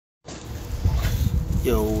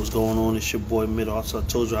Yo, what's going on? It's your boy MIDARTZ. I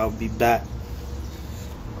told you I would be back.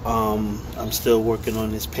 I'm still working on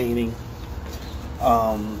this painting.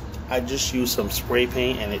 I just used some spray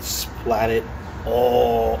paint and it splattered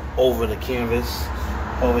all over the canvas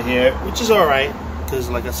over here, which is alright because,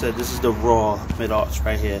 like I said, this is the raw MIDARTZ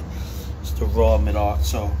right here. It's the raw MIDARTZ.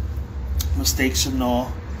 So mistakes and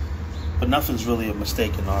all, but nothing's really a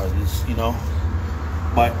mistake in art, you know.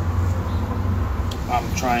 But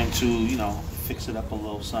I'm trying to, you know, fix it up a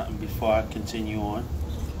little something before I continue on.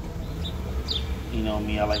 You know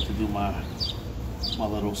me, I like to do my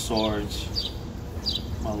little swords,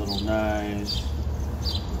 my little knives,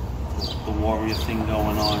 the warrior thing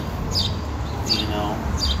going on. You know,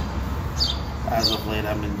 as of late,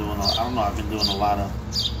 I've been doing a lot of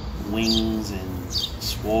wings and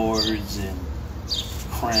swords and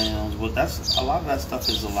crowns. But that's a lot of that stuff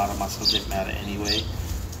is a lot of my subject matter anyway.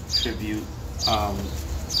 Tribute.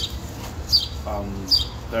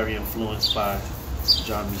 Very influenced by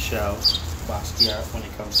Jean-Michel Basquiat when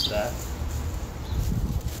it comes to that.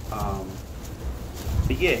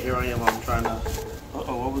 But yeah, here I am. I'm trying to.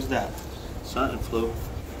 What was that? Something flew.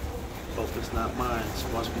 Hope it's not mine.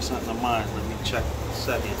 It must be something of mine. Let me check a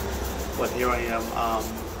second. But here I am,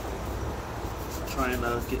 trying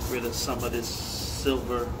to get rid of some of this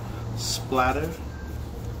silver splatter.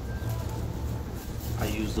 I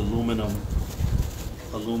used aluminum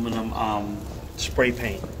spray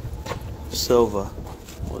paint. Silver.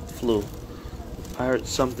 What flew? I heard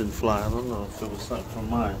something fly. I don't know if it was something from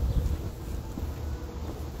mine.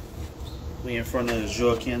 We in front of the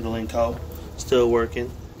Jour Candle & Co. Still working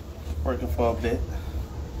for a bit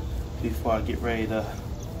before I get ready to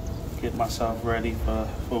get myself ready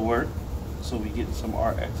for work. So we get some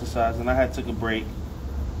art exercise. And I took a break.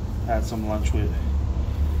 Had some lunch with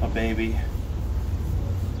my baby.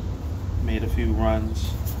 Made a few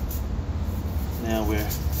runs. Now we're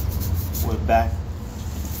back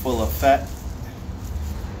full effect.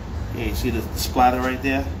 Yeah, you see the splatter right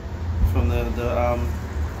there from the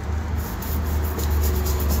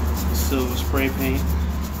silver spray paint.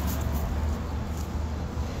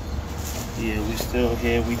 Yeah, we still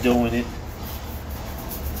here. We doing it.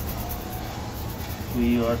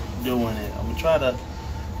 We are doing it. I'm gonna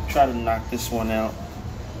try to knock this one out.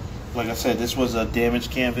 Like I said, this was a damaged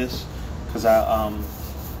canvas because I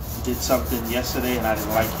did something yesterday and I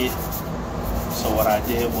didn't like it. So what I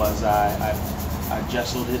did was I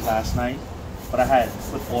gessoed it last night, but I had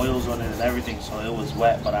put oils on it and everything, so it was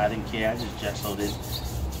wet, but I didn't care. I just gessoed it.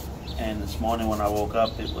 And this morning when I woke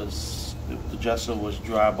up, the gesso was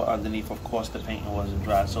dry, but underneath, of course, the paint wasn't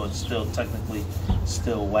dry, so it's still technically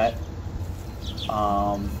still wet.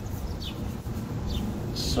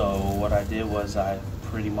 So what I did was I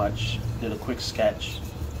pretty much did a quick sketch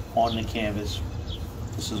on the canvas.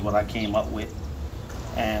 This is what I came up with,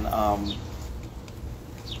 and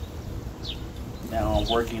now I'm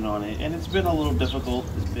working on it, and it's been a little difficult.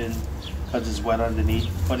 It's been because it's wet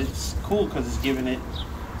underneath, but it's cool because it's giving it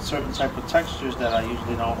certain type of textures that I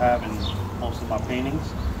usually don't have in most of my paintings.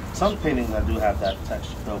 Some paintings I do have that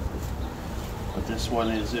texture though, but this one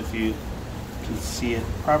is, if you can see it,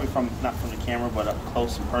 probably not from the camera, but up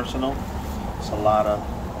close and personal. It's a lot of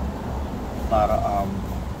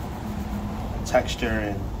texture,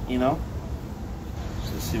 and you know.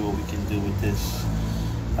 Let's see what we can do with this.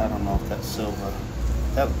 I don't know if that's silver.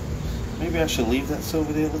 Maybe I should leave that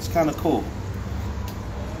silver there. It looks kind of cool.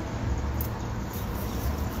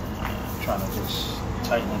 Trying to just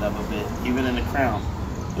tighten it up a bit, even in the crown.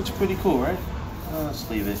 Looks pretty cool, right? Let's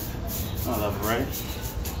leave it. I love it, right?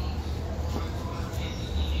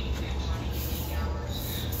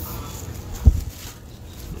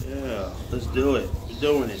 Yeah, let's do it. We're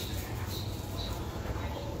doing it.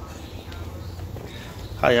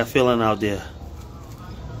 How y'all feeling out there?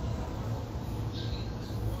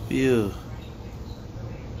 You.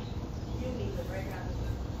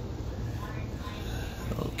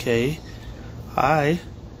 Okay. Hi.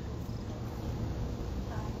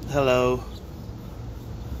 Hello.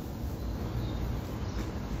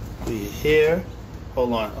 We here.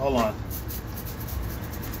 Hold on. Hold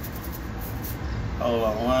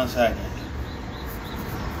on one second.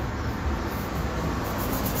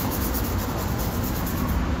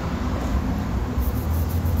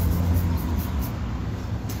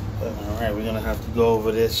 Alright, we're gonna have to go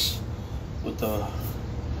over this with the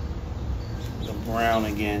brown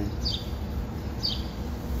again.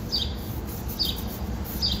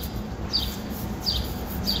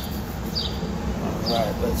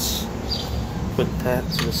 Alright, let's put that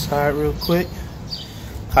to the side real quick.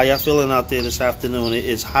 How y'all feeling out there this afternoon?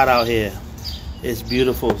 It's hot out here. It's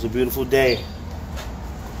beautiful. It's a beautiful day.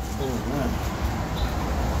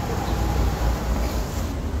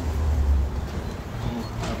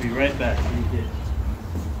 right back.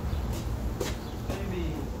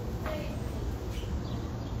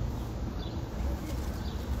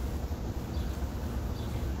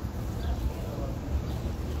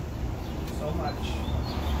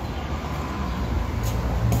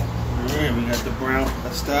 Alright, we got the brown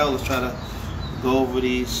pastel. Let's try to go over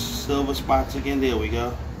these silver spots again. There we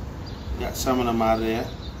go. Got some of them out of there.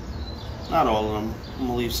 Not all of them. I'm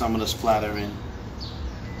gonna leave some of the splatter in.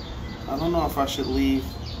 I don't know if I should leave.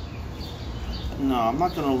 No, I'm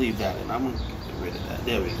not gonna leave that in. I'm gonna get rid of that.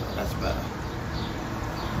 There we go. That's better.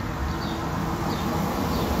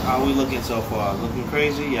 How are we looking so far? Looking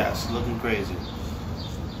crazy? Yes, looking crazy.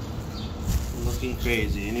 Looking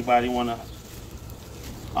crazy. Anybody wanna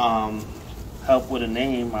help with a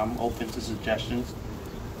name? I'm open to suggestions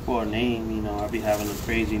for a name. You know, I'll be having a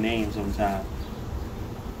crazy name sometime.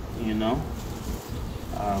 You know,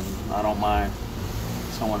 I don't mind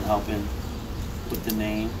someone helping with the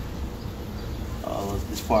name.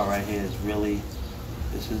 This part right here is really,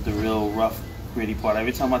 this is the real rough, gritty part.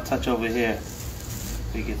 Every time I touch over here,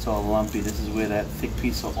 it gets all lumpy. This is where that thick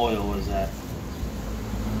piece of oil was at.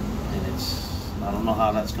 And I don't know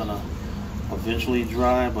how that's gonna eventually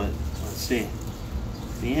dry, but let's see.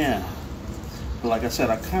 Yeah, but like I said,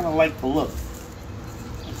 I kind of like the look.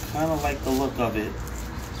 I kind of like the look of it.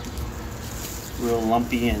 Real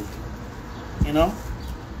lumpy end, you know?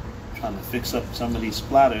 Trying to fix up some of these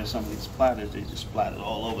splatters. Some of these splatters, they just splattered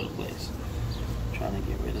all over the place. Trying to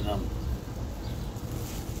get rid of them.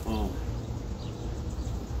 Boom.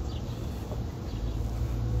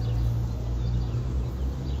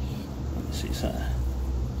 Let me see something.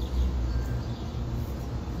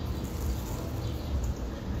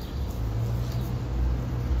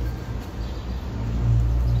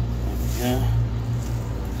 There we go.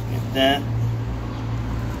 Get that.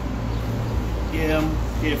 Yeah, I'm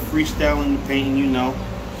here freestyling the painting, you know,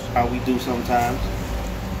 how we do sometimes.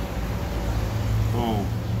 Boom.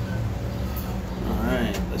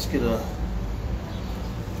 Alright, let's get a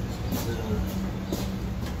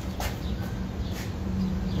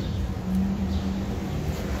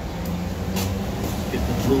get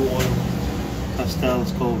the blue oil pastel.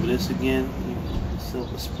 Let's go over this again.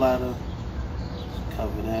 Silver splatter.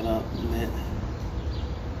 Cover that up a bit.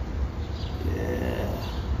 Yeah.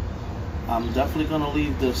 I'm definitely going to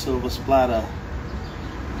leave the silver splatter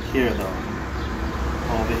here though.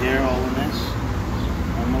 Over here, all in this.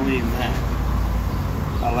 I'm going to leave that.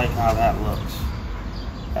 I like how that looks.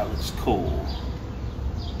 That looks cool.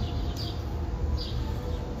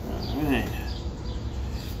 Alright.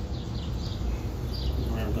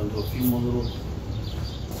 I'm going to do a few more little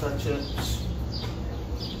touch-ups.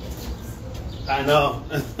 I know.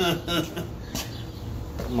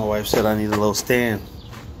 My wife said I need a little stand.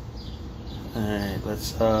 Alright,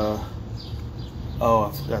 let's oh,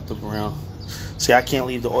 I forgot the brown. See, I can't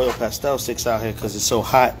leave the oil pastel sticks out here because it's so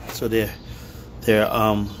hot. So they're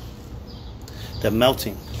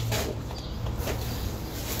melting.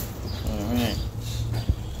 Alright.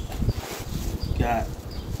 Got,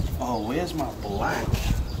 oh, where's my black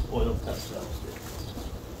oil pastel stick?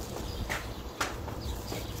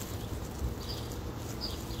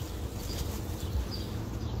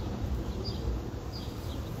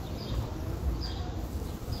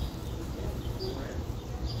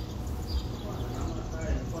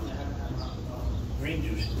 Green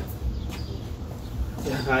juice.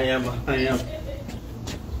 I am.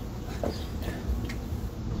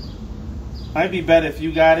 Might be better if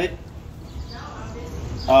you got it.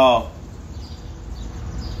 Oh.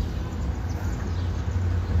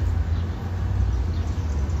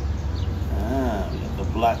 We got the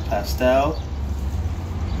black pastel.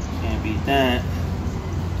 Can't beat that.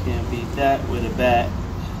 Can't beat that with a bat.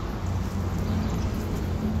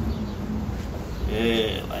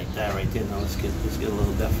 Yeah, like that right there. Now let's get a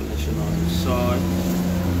little definition on the side.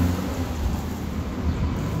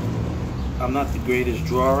 I'm not the greatest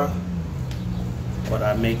drawer, but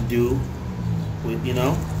I make do with, you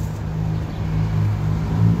know,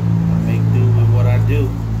 I make do with what I do.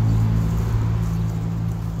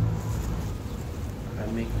 I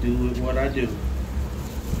make do with what I do.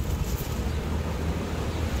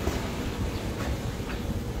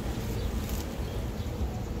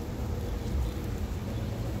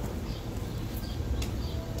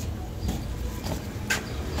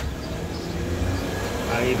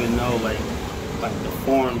 I even know like the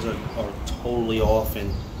forms are totally off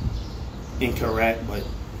and incorrect, but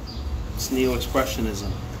it's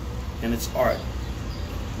neo-expressionism and it's art.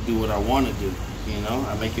 Do what I want to do, you know.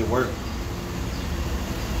 I make it work.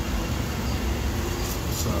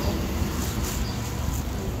 So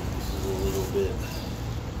this is a little bit.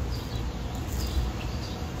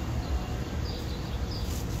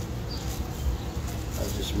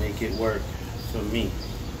 make it work for me.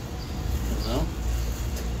 You know?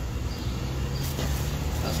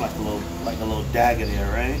 That's like a little dagger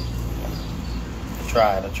there, right? I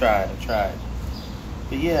tried.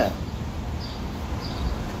 But yeah.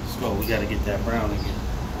 So we gotta get that brown again.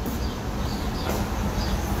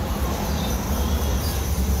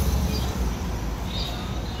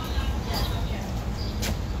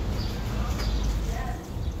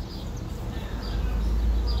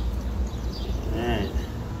 Alright.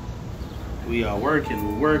 We are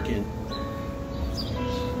working, we're working.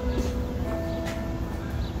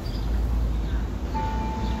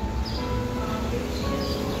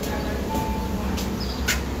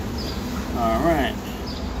 Alright.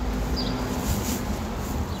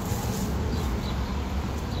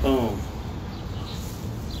 Boom.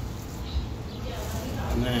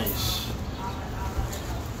 Nice.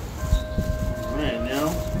 Alright, now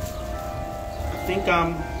I think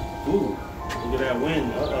I'm. Ooh, look at that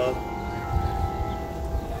wind. I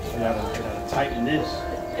gotta tighten this.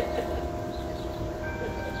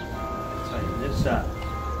 Tighten this up.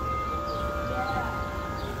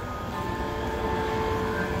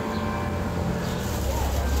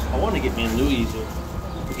 I want to get me a new easel.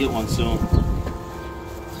 I'll get one soon.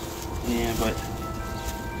 Yeah, but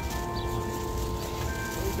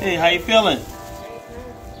hey, how you feeling?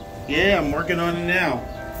 Yeah, I'm working on it now.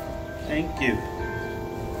 Thank you.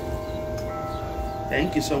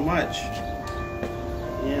 Thank you so much.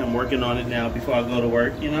 Yeah, I'm working on it now before I go to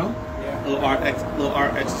work. You know, yeah. Little art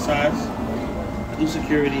exercise. I do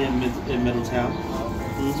security in Middletown.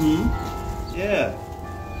 Yeah.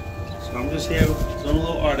 So I'm just here doing a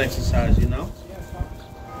little art exercise, you know?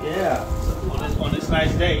 Yeah. On this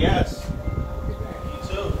nice day, yes. You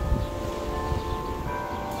too.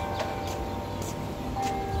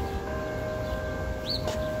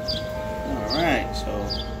 Alright, so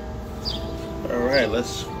alright,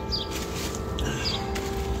 let's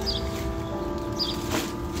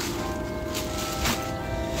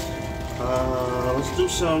do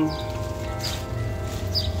some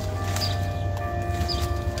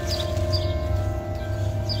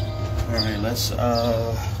alright, let's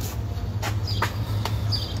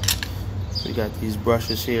we got these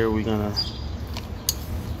brushes here. We're gonna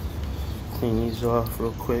clean these off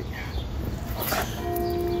real quick.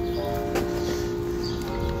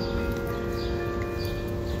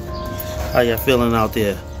 How y'all feeling out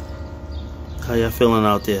there? How y'all feeling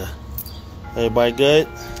out there? Everybody good?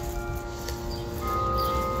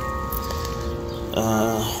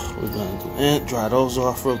 We're gonna do it. Dry those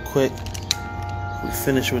off real quick. We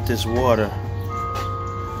finish with this water.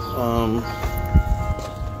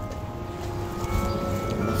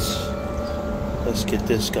 Let's get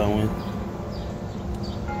this going.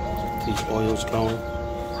 These oils going.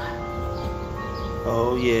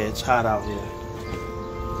 Oh yeah, it's hot out here.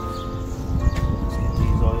 Let's get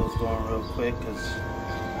these oils going real quick because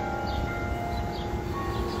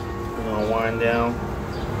we're gonna wind down.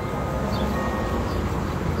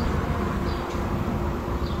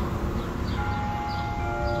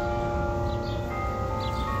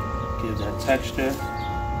 Give that texture,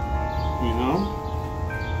 you know.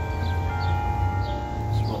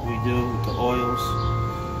 That's what we do with the oils.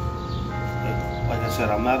 Like I said,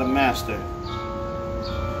 I'm not a master,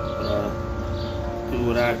 but do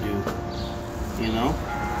what I do, you know.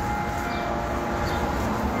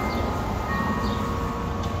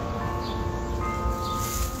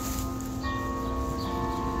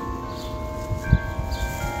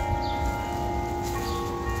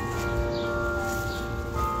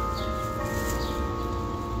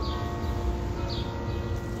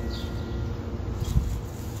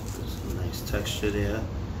 Texture there,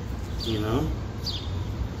 you know.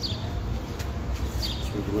 So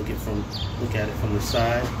we can look at it from the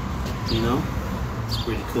side, you know. It's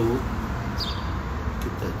pretty cool.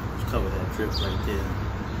 Get that, cover that drip right there.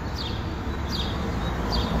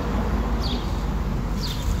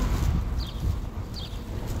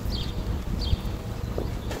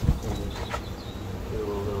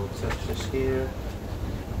 Little textures here.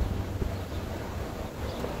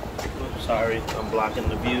 Oops, sorry, I'm blocking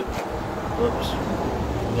the view. Whoops,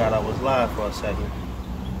 forgot I was live for a second.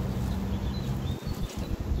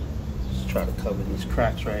 Just try to cover these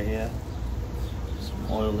cracks right here. Some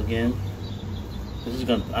oil again. This is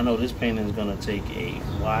gonna, I know this painting is gonna take a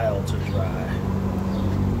while to dry.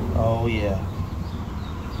 Oh yeah.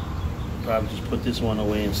 Probably just put this one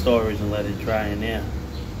away in storage and let it dry in there.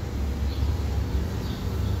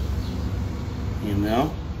 You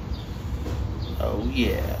know? Oh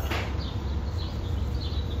yeah.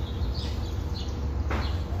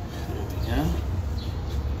 Yeah.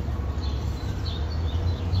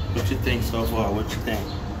 What you think so far? What you think?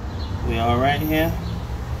 We all right here?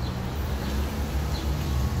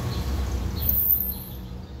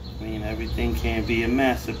 I mean, everything can't be a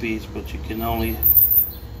masterpiece, but you can only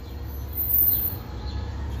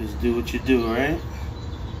just do what you do, right?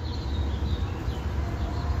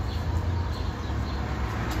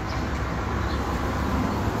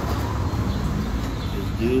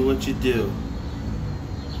 Just do what you do.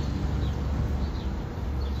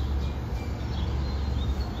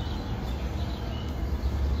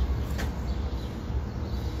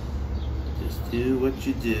 Just do what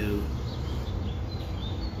you do.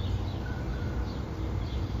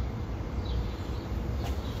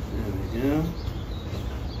 There we go.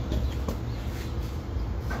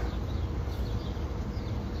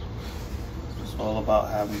 It's all about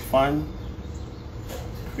having fun,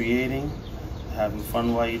 creating, having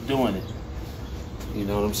fun while you're doing it. You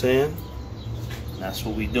know what I'm saying? That's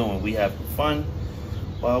what we're doing. We having fun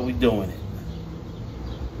while we're doing it.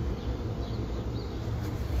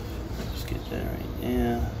 Let's get that right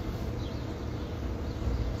there.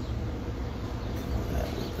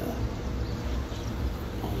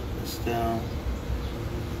 Down.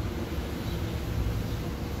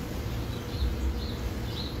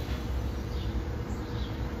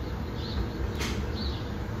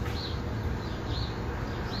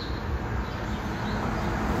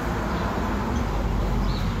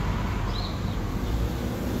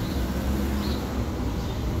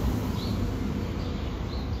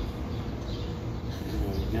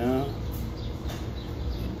 There we go.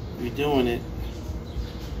 We're doing it.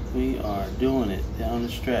 We are doing it down the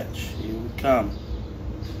stretch. Here we come.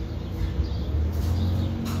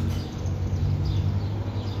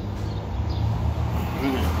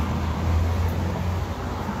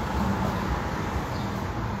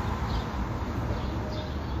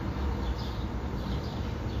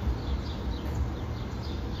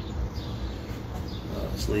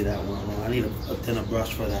 Let's leave that one alone. I need a thinner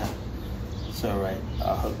brush for that. It's alright.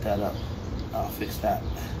 I'll hook that up. I'll fix that.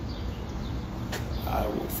 I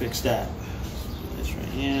will fix that. This right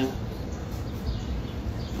here.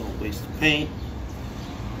 Don't waste the paint.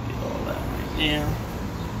 Get all that right there.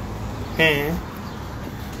 And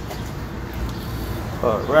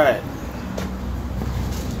alright.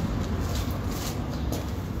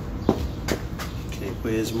 Okay,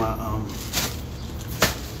 where's my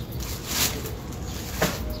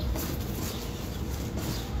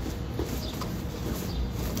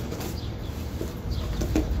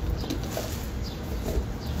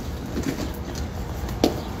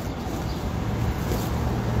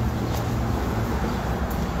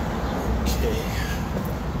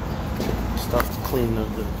clean up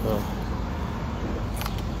the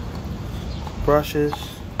brushes.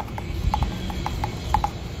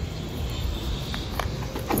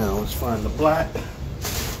 Now let's find the black.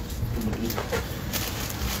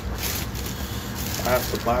 I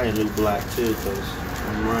have to buy a new black too because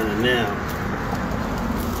I'm running now.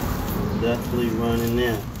 I'm definitely running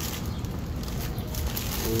now.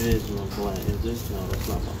 Where is my black? Is this? No, that's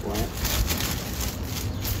not my black.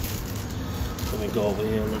 Let me go over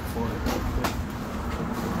here and look for it real quick.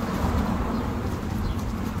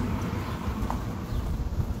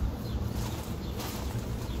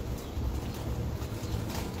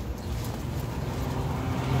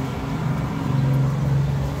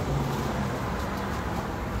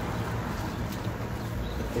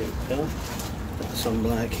 There we go. Got some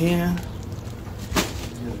black here.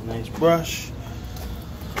 Here's a nice brush.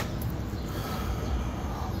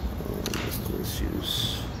 Let's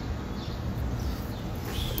use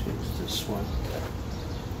this one.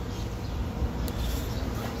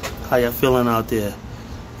 How y'all feeling out there?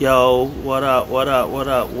 Yo, what up, what up, what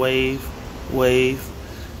up? Wave, wave.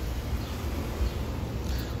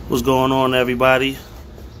 What's going on, everybody?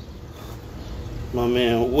 My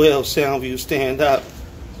man Will Soundview, stand up.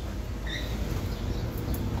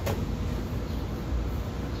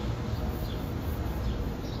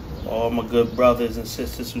 All my good brothers and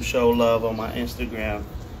sisters who show love on my Instagram,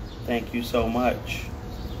 thank you so much.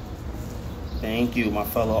 Thank you, my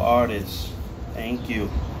fellow artists. Thank you.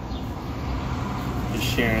 Just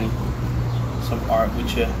sharing some art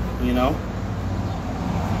with you, you know?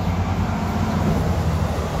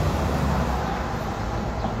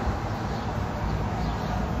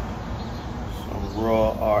 Some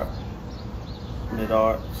raw art,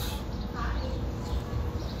 MIDARTZ.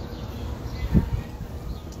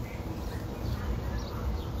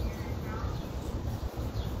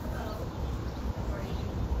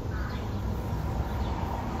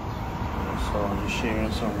 So I'm just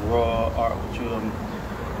sharing some raw art with you. Let's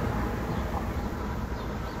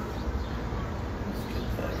get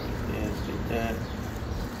that right there. Let's get that.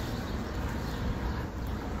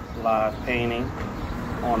 live painting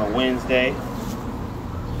on a Wednesday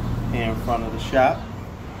here in front of the shop.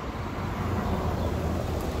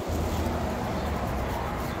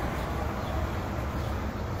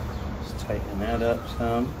 Let's tighten that up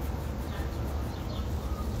some.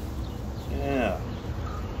 Yeah.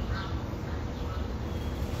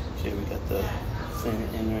 Okay, we got the thing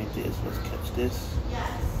in right there, so let's catch this.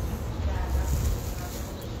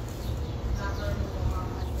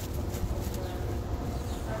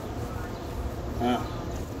 Not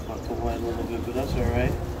the white a little bit, but that's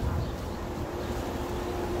alright.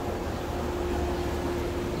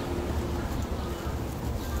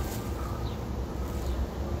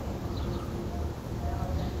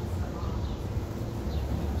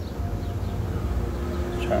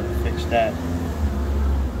 Try to fix that.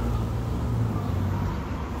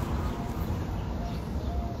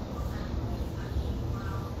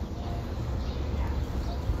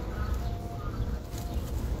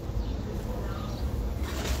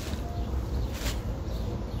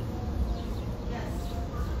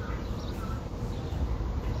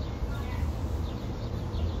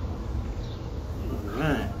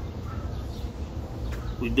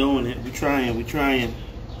 We're doing it. We're trying. We're trying.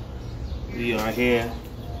 We are here.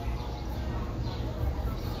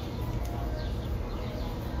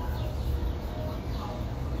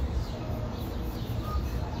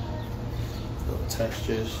 Little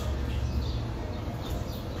textures.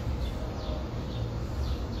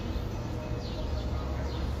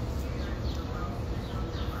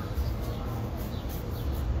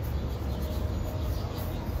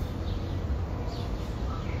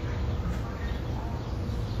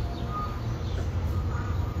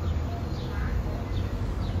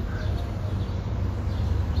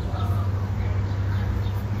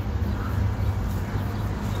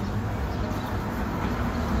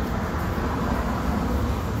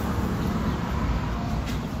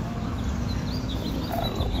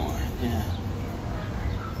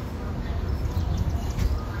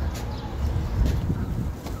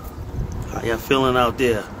 How y'all feeling out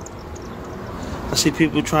there? I see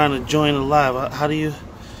people trying to join the live. How do you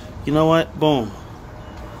know what? Boom.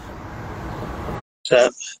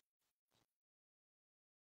 Tap.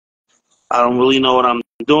 I don't really know what I'm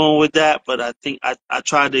doing with that, but I think I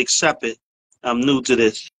tried to accept it. I'm new to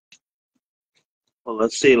this. Well,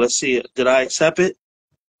 let's see. Did I accept it?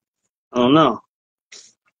 I don't know.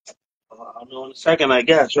 I'll know in a second, I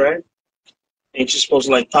guess, right? Ain't you supposed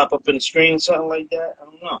to like pop up in the screen or something like that? I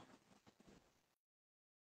don't know.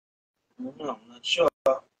 I'm not sure.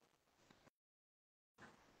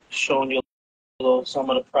 Showing you a little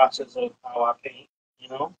some of the process of how I paint, you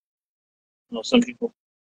know? Some people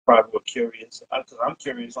probably were curious. Because I'm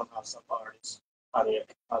curious on how some artists, how they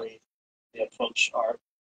approach art,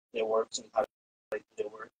 their works, and how they do their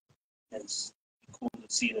work. And it's cool to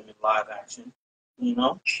see them in live action, you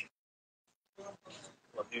know?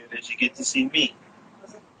 Well, here it is, you get to see me.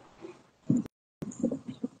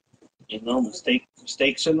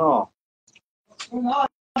 Mistakes and all.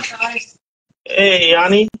 Hey,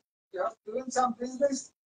 Yanni. Yeah, doing some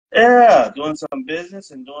business? Yeah, doing some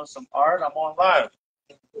business and doing some art. I'm on live.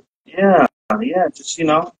 Yeah, just,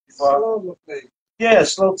 Slow today. Yeah,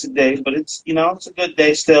 slow today, but it's, it's a good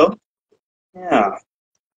day still. Yeah.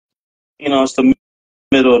 It's the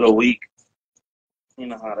middle of the week. You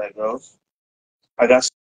know how that goes. I got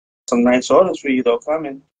some nice orders for you, though,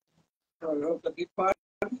 coming. So you have the big part?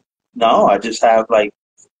 No, I just have,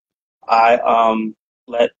 I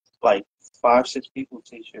let, 5-6 people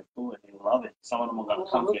taste your food, and they love it. Some of them are going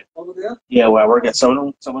to come here. Over there? Yeah, where I work at, some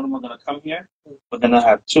of them are going to come here, but then I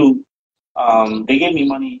have 2. They gave me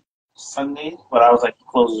money Sunday, but I was like, it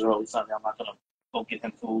closes early Sunday. I'm not going to go get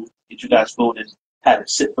him food, get you guys food, and have it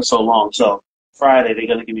sit for so long. So Friday, they're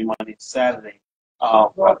going to give me money Saturday.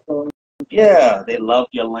 Yeah, they love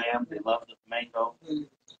your lamb. They love the mango.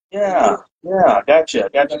 Yeah, I got you. I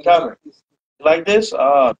got you covered. You like this?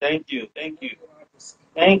 Oh, thank you.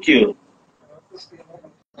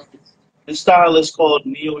 This style is called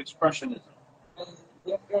neo-expressionism.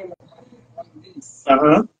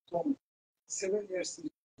 Uh-huh. 7 years.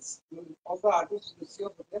 All the artists you see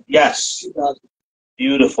over there? Yes.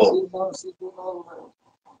 Beautiful.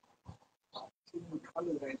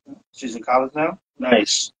 She's in college now?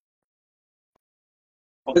 Nice.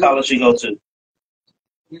 What college she go to?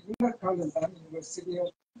 University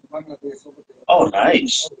of Bangladesh over there. Oh,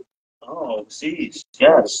 nice. Oh, overseas.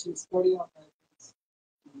 Yes. It's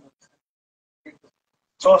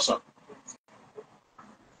awesome.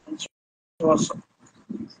 It's awesome.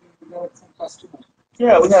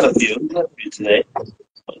 Yeah, we had a few. Today.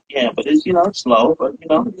 But it's it's slow. But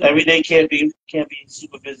every day can't be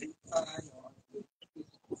super busy.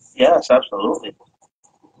 Yes, absolutely.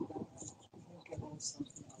 Think about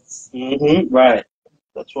something else. Mm-hmm. Right.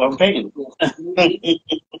 That's what I'm paying.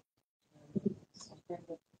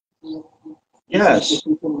 Yes.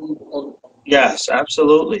 Yes,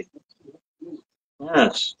 absolutely.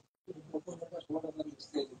 Yes.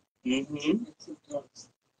 Mm-hmm.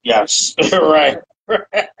 Yes. Right. Right.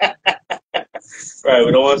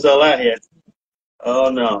 We don't want to sell that here. Oh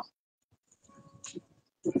no.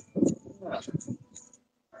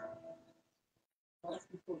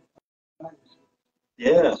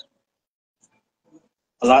 Yeah.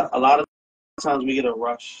 A lot of times we get a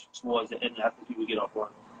rush towards the end after people get off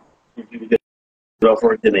work. When people get off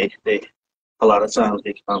work, then they a lot of times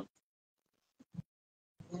they come.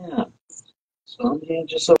 Yeah. So I'm here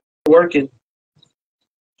just working.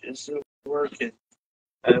 Just working.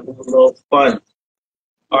 Having a little fun.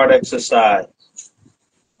 Art exercise.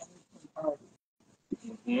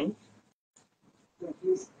 Hmm.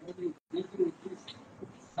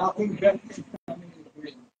 Nothing better coming in your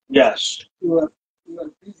brain. Yes. You are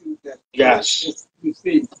busy with that. Yes. You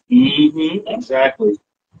see. Mm-hmm. Exactly.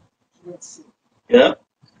 Let's see. Yep.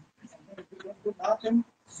 And then if you don't do nothing,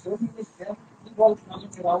 so many people coming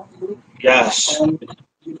around you. Yes. And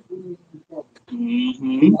you put me in trouble.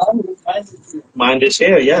 Mm-hmm. Now your mind is here. Mind is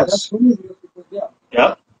here. So that's Yes. fully here because yeah.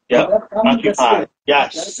 Yep. So Yep. that coming, that's Occupied. it.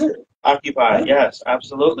 Yes. That's it. Occupied. Right? Yes.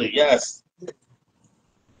 Absolutely. Yes.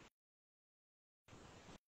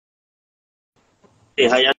 Hey,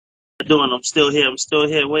 how y'all doing? I'm still here. I'm still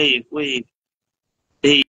here. Wave, wave.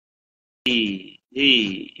 Hey,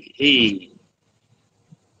 hey.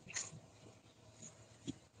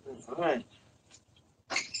 All right.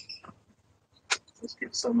 Let's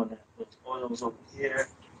get some of that. Those oils over here.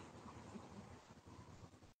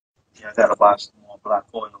 Yeah, I gotta buy some more black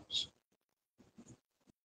oils.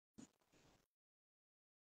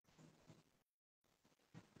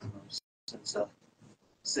 Since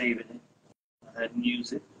saving it, I hadn't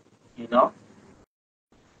used it. You know,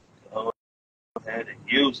 go ahead and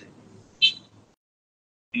use it.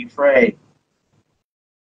 Be afraid.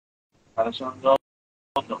 How does one go?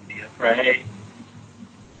 Don't be afraid.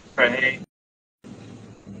 Afraid.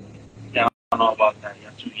 Yeah, I don't know about that.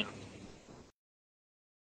 You're too young.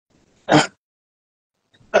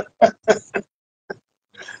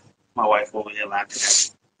 My wife over here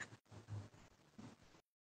laughing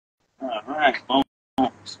at me. All right.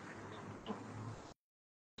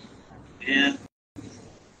 Yeah,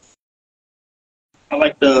 I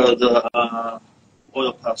like the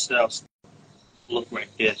oil pastels look right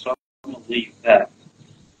there, so I'm gonna leave that.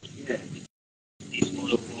 Yeah, these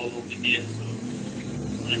oil all over here, so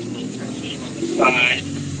nice little touches from the side,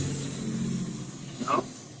 you know,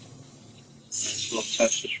 nice little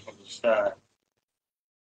touches from the side.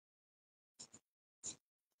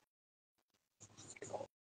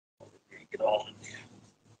 Get all in there.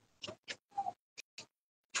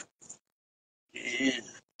 Yeah.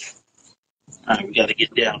 All right, we got to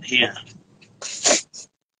get down here. Got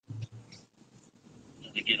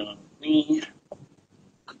to get on me.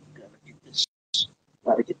 Got to get this.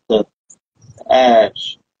 Got to get the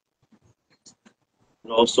ash. It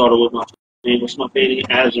all started with my favorite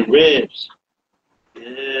abs and ribs.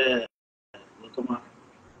 Yeah. Look at my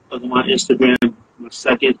Look at my Instagram, my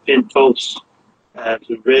second pin post. Abs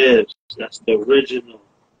and ribs. That's the original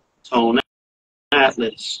Tone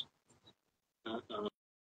Atlas. Uh-uh.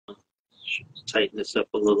 Tighten this up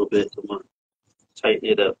a little bit. Come on. Tighten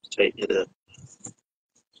it up. Tighten it up.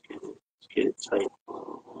 Let's get it tight.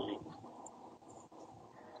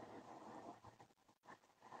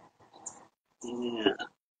 Yeah.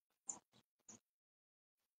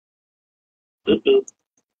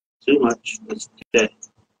 Too much. That's okay.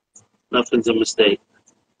 Nothing's a mistake.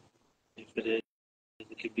 If it is,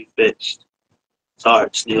 it can be fixed. It's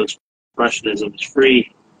art. Still expressionism is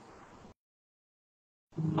free.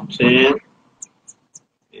 You know what I'm saying?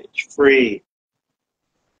 It's free.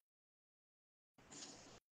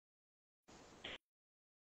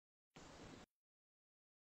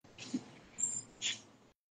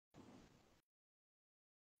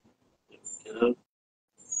 You know?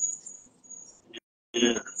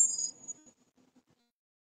 Yeah.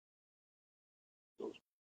 Those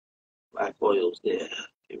black oils there.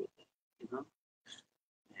 Give it, you know?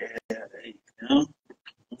 Yeah, there you go. All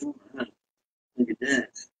right. Look at that.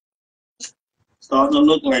 Starting to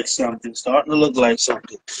look like something. Starting to look like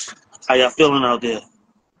something. How y'all feeling out there?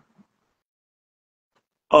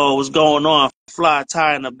 Oh, what's going on? Fly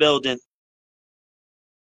tie in the building.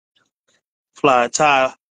 Fly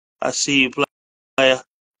tie. I see you, player.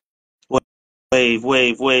 Wave,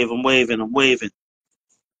 wave, wave. I'm waving. I'm waving.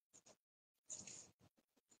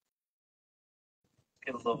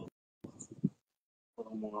 Get a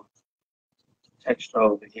little more texture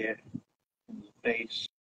over here in the face.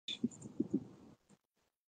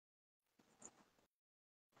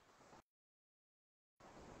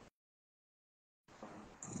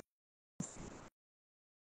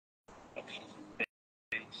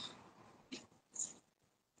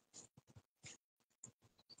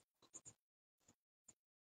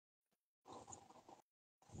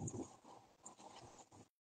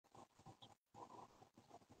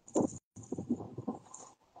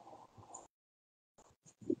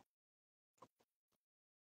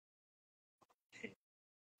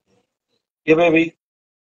 Yeah, baby.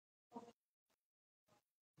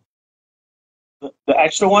 The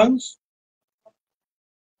extra ones?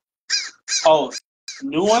 Oh,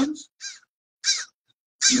 new ones?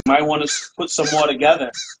 You might want to put some more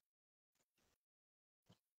together.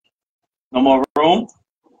 No more room?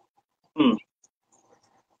 Hmm.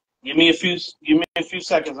 Give me a few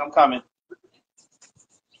seconds. I'm coming.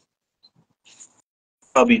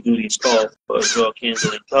 Probably do these calls for a girl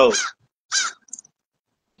canceling toes.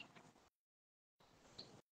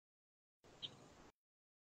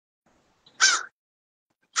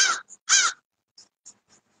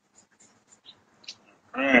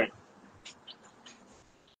 All right.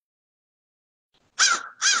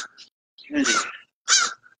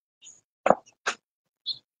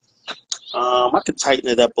 I could tighten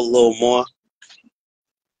it up a little more.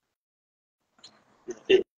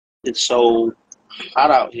 It's so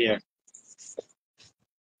hot out here.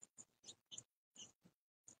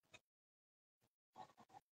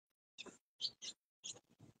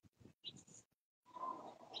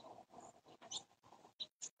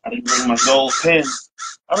 I didn't bring my gold pen.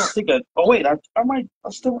 I don't think I. Oh wait, I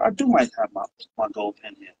do might have my gold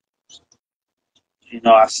pen here. You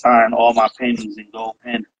know, I sign all my paintings in gold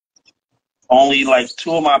pen. Only like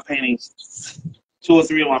two or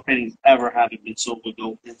three of my paintings ever haven't been sold with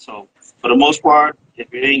gold pen. So for the most part,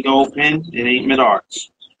 if it ain't gold pen, it ain't MIDARTZ.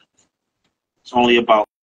 It's only about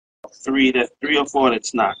three or four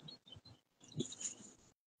that's not.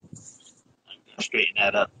 I'm gonna straighten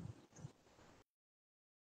that up.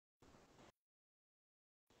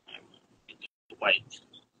 White.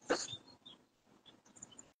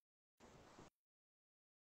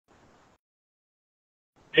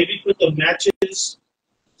 Maybe put the matches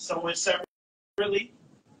somewhere separately.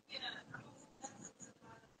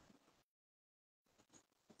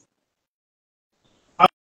 How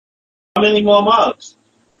many more mugs?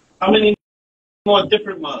 How many more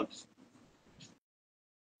different mugs?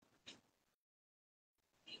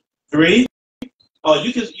 Three? Oh,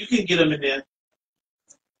 you can get them in there.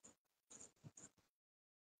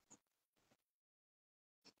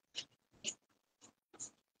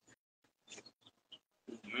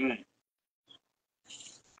 Right.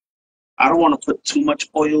 I don't want to put too much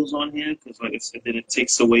oils on here because, like I said, then it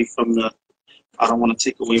takes away from the. I don't want to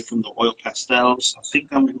take away from the oil pastels. I think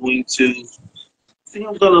I'm going to. I think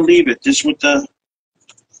I'm going to leave it just with the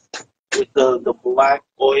black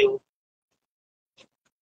oil,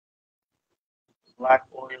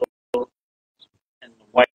 and the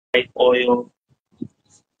white oil.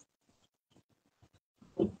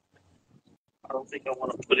 I don't think I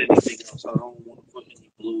want to put anything else. I don't want to put any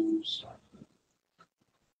blues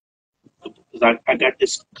because I got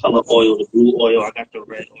this color oil, the blue oil. I got the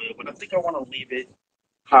red oil, but I think I want to leave it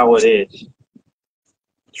how it is.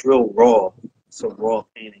 It's real raw. It's a raw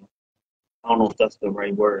painting. I don't know if that's the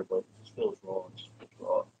right word, but it feels raw. It's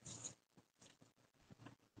raw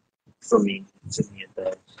for me. To me, it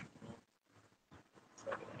does.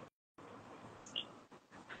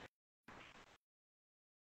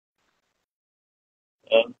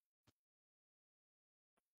 Uh,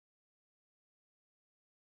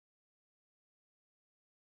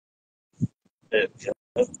 there we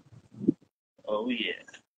go. Oh yeah,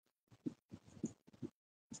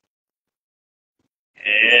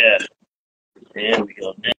 yeah. There we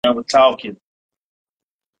go. Now we're talking,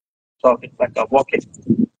 talking like I'm walking.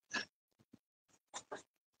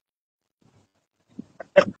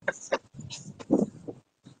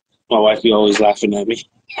 My wife be always laughing at me.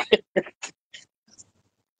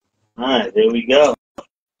 All right, there we go.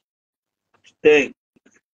 Hey,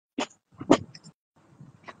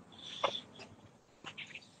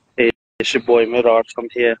 hey, it's your boy MIDARTZ. I'm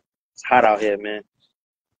here. It's hot out here, man.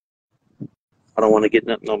 I don't want to get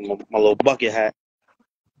nothing on my little bucket hat.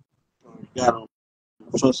 Got on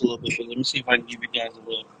first a little bit, but let me see if I can give you guys a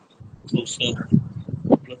little closer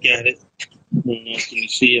look at it. I don't know if you can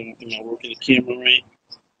see it. Am I working the camera right?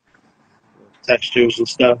 Textures and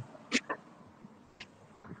stuff.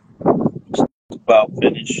 It's about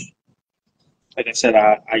finished. Like I said,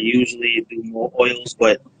 I usually do more oils,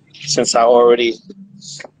 but since I already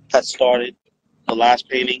had started the last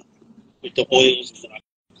painting with the oils and I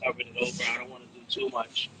covered it over, I don't want to do too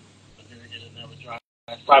much. But then I did another dry.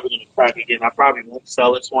 I'm probably going to crack again. I probably won't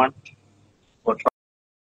sell this one or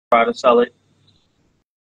try to sell it.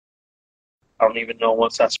 I don't even know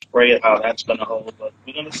once I spray it how that's going to hold, but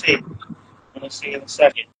we're going to see. We're going to see in a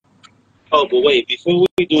second. Oh, but wait, before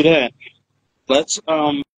we do that, let's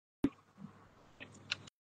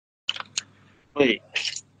wait.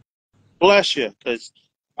 Bless you, because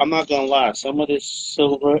I'm not gonna lie. Some of this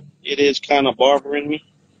silver, it is kind of barbering me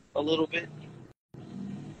a little bit.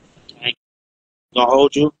 I ain't gonna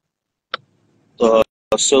hold you. The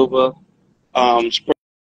silver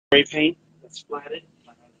spray paint that's flatted.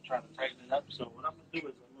 I have to try to tighten it up. So what I'm gonna do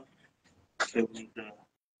is I'm gonna need the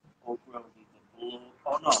okra, need the blue.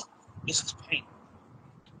 Oh no, this is paint.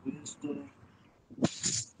 We just do.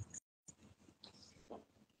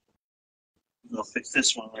 I'm gonna fix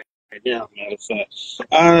this one right now. Matter of fact,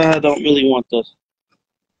 I don't really want the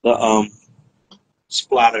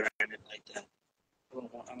splatter in it like that. I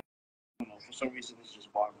don't know. For some reason, it's just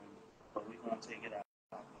bothering me. But we're gonna take it out.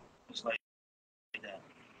 Just like that.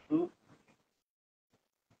 Oop.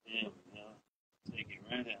 There we go. Take it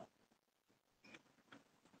right out.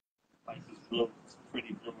 Like this blue. It's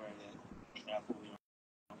pretty blue right there. Careful we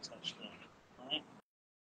don't touch that. Alright?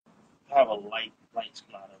 I have a light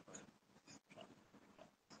splatter, but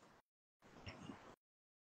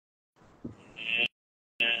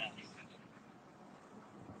yeah.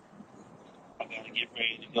 I gotta get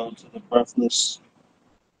ready to go to the Breathless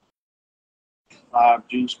Live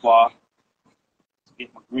Juice Bar to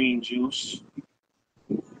get my green juice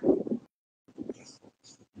and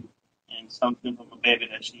something for my baby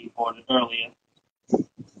that she ordered earlier.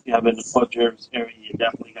 If you have in the Port Jervis area, you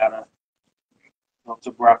definitely gotta go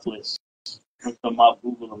to Breathless. Look them up,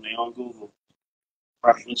 Google them. They on Google.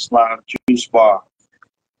 Breakfast Live Juice Bar.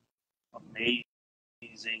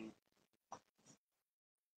 Amazing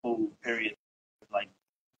food, period. Like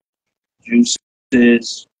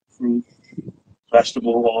juices, fruit,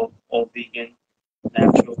 vegetable, all vegan,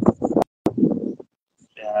 natural.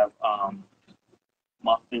 They have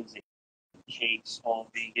muffins and cakes, all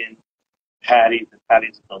vegan. Patties, the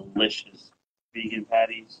patties are delicious. Vegan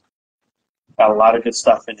patties. Got a lot of good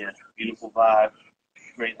stuff in there. Beautiful vibe,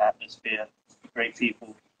 great atmosphere, great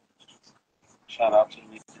people. Shout out to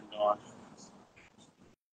Lisa and Dawn.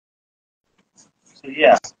 So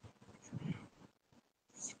yeah,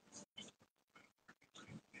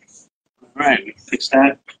 all right, we fix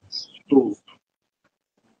that. Ooh,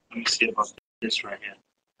 let me see about this right here.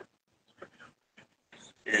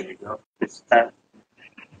 There we go. Fix that.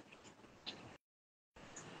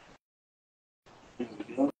 There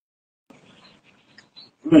we go.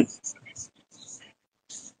 Good.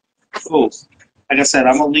 Cool. Like I said,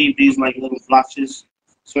 I'm gonna leave these like little blotches,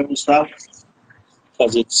 certain stuff,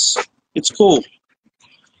 because it's cool.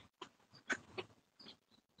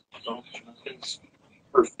 So nothing's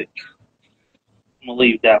perfect. I'm gonna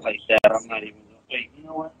leave that like that. I'm not even gonna wait. You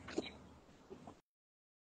know what?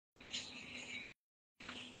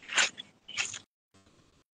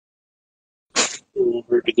 It won't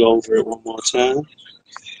hurt to go over it one more time.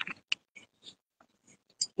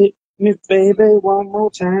 Hit me, baby, one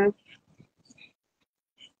more time.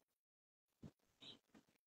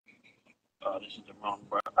 Oh, this is the wrong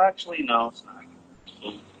brush. Actually, no, it's not.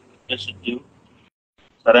 So this should do.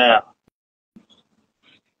 Ta-da.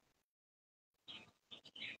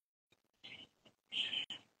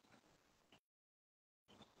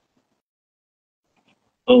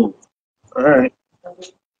 Oh, all right.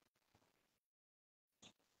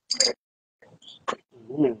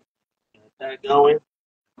 Mm-hmm. Got that going.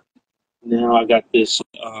 Now I got this.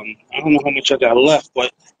 I don't know how much I got left,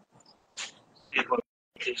 but see about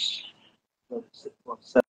this. Let it sit for a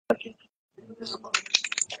second.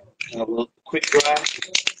 Have a little quick dry.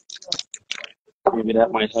 Maybe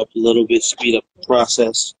that might help a little bit speed up the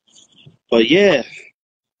process. But yeah,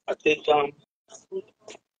 I think I'm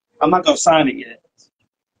not gonna sign it yet.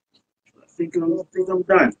 I think I'm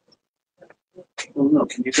done. I don't know.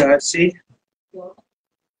 Can you guys see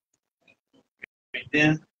right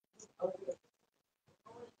there?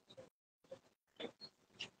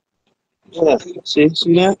 Yeah. See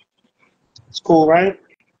that? It's cool, right?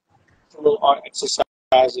 It's a little art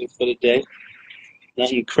exercising for the day.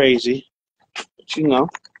 Nothing crazy, but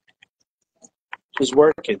just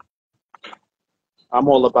working. I'm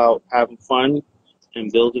all about having fun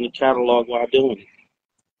and building a catalog while doing it.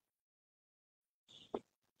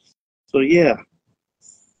 So yeah,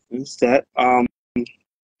 that's that.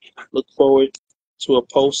 Look forward to a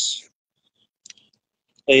post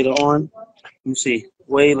later on. Let me see.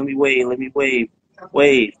 Wave, let me wave, let me wave.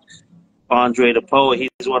 Wave. Andre the Poet,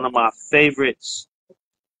 he's one of my favorites.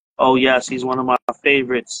 Oh, yes, he's one of my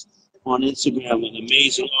favorites on Instagram, an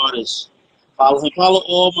amazing artist. Follow him. Follow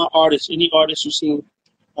all my artists. Any artists you see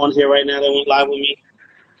on here right now that went live with me,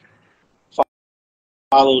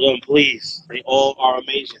 follow them, please. They all are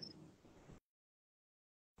amazing.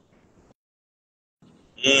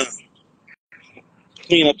 Yeah.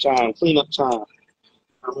 Cleanup time, cleanup time.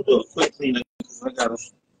 I'm going to do a quick cleanup because I got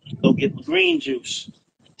to go get the green juice.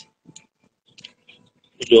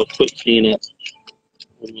 Do a quick cleanup.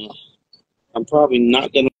 I'm probably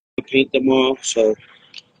not going to paint them all, so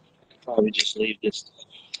I'll probably just leave this.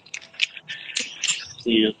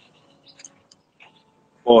 Yeah.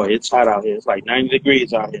 Boy, it's hot out here. It's like 90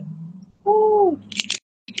 degrees out here. Woo.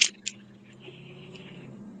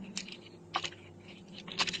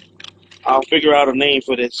 I'll figure out a name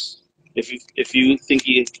for this. If you think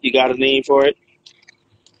you got a name for it,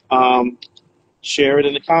 um, share it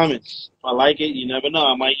in the comments. If I like it, you never know.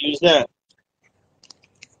 I might use that.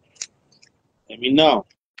 Let me know.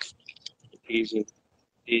 These in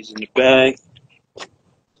the bag.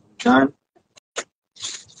 Done.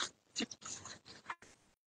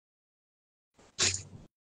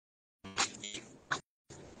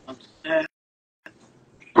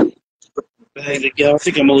 Bag together. I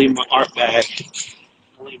think I'm gonna leave my art bag.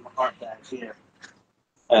 I'll leave my art bag here.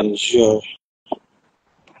 That is sure.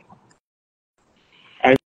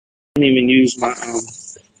 I didn't even use my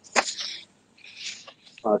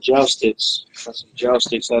gel sticks. Got some gel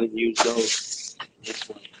sticks. I didn't use those. This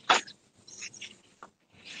one.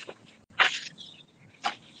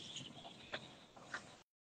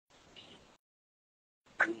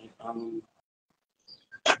 Um,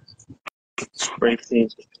 spray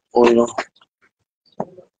paint oil.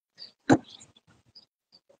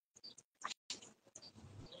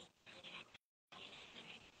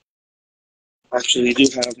 Actually, do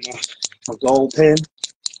have my gold pen.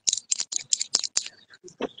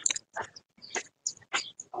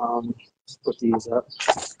 Let's put these up.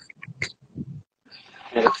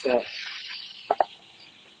 Let's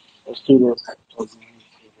do this.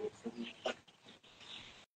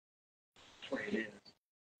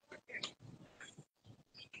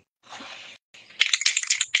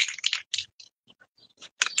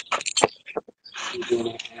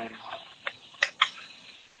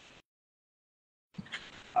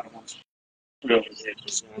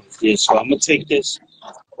 Yeah, so I'm gonna take this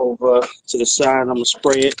over to the side. I'm gonna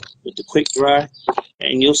spray it with the quick dry,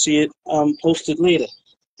 and you'll see it posted later.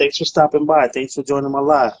 Thanks for stopping by. Thanks for joining my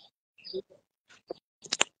live.